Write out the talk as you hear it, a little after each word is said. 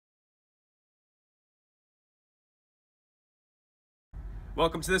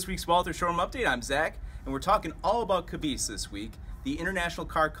Welcome to this week's Walthers Showroom Update. I'm Zach, and we're talking all about Caboose this week, the International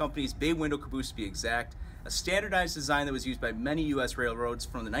Car Company's bay window caboose to be exact, a standardized design that was used by many U.S. railroads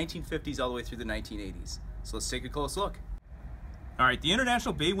from the 1950s all the way through the 1980s. So let's take a close look. All right, the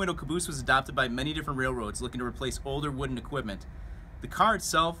International Bay Window Caboose was adopted by many different railroads looking to replace older wooden equipment. The car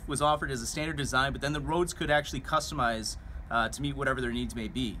itself was offered as a standard design, but then the roads could actually customize to meet whatever their needs may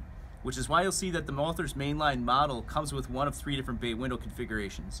be, which is why you'll see that the WalthersMainline model comes with one of 3 different bay window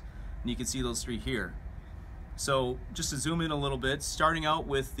configurations. And you can see those 3 here. So just to zoom in a little bit, starting out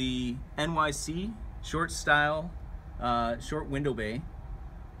with the NYC short style, short window bay.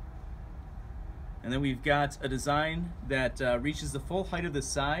 And then we've got a design that reaches the full height of the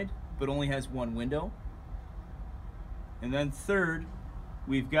side, but only has 1 window. And then third,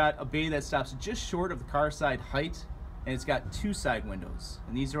 we've got a bay that stops just short of the car side height, and it's got 2 side windows.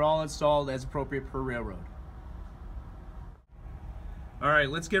 And these are all installed as appropriate per railroad. All right,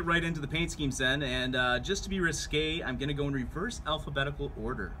 let's get right into the paint schemes then. And just to be risque, I'm gonna go in reverse alphabetical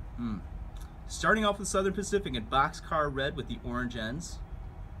order. Starting off with Southern Pacific in boxcar red with the orange ends.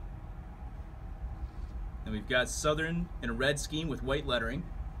 And we've got Southern in a red scheme with white lettering.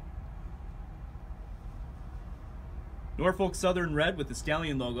 Norfolk Southern red with the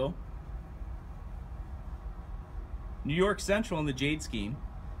stallion logo. New York Central in the jade scheme.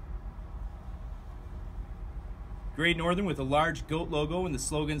 Great Northern with a large goat logo and the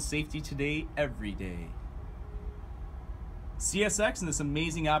slogan, "Safety today, every day." CSX in this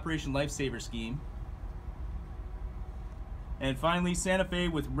amazing Operation Lifesaver scheme. And finally, Santa Fe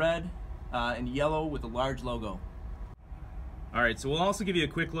with red and yellow with a large logo. All right, so we'll also give you a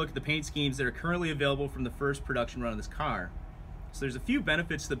quick look at the paint schemes that are currently available from the first production run of this car. So there's a few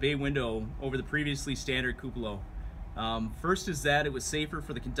benefits to the bay window over the previously standard cupola. First is that it was safer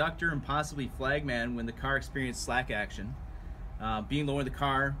for the conductor and possibly flagman when the car experienced slack action. Being lower in the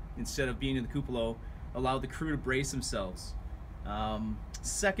car instead of being in the cupola allowed the crew to brace themselves.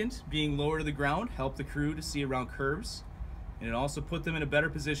 Second, being lower to the ground helped the crew to see around curves, and it also put them in a better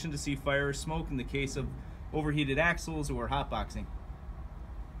position to see fire or smoke in the case of overheated axles or hotboxing.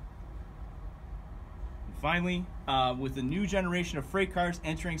 And finally, with the new generation of freight cars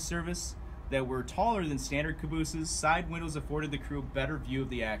entering service that were taller than standard cabooses, side windows afforded the crew a better view of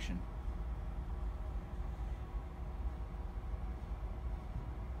the action.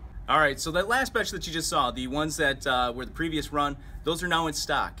 All right, so that last batch that you just saw, the ones that were the previous run, those are now in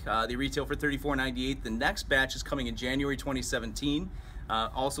stock. They retail for $34.98. The next batch is coming in January 2017,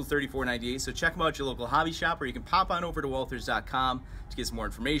 also $34.98. So check them out at your local hobby shop, or you can pop on over to Walthers.com to get some more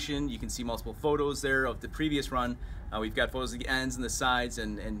information. You can see multiple photos there of the previous run. We've got photos of the ends and the sides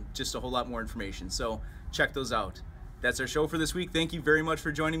and just a whole lot more information. So check those out. That's our show for this week. Thank you very much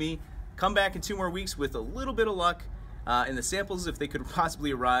for joining me. Come back in 2 more weeks with a little bit of luck. And the samples, if they could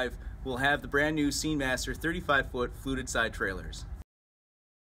possibly arrive, we'll have the brand new Scene Master 35-foot fluted side trailers.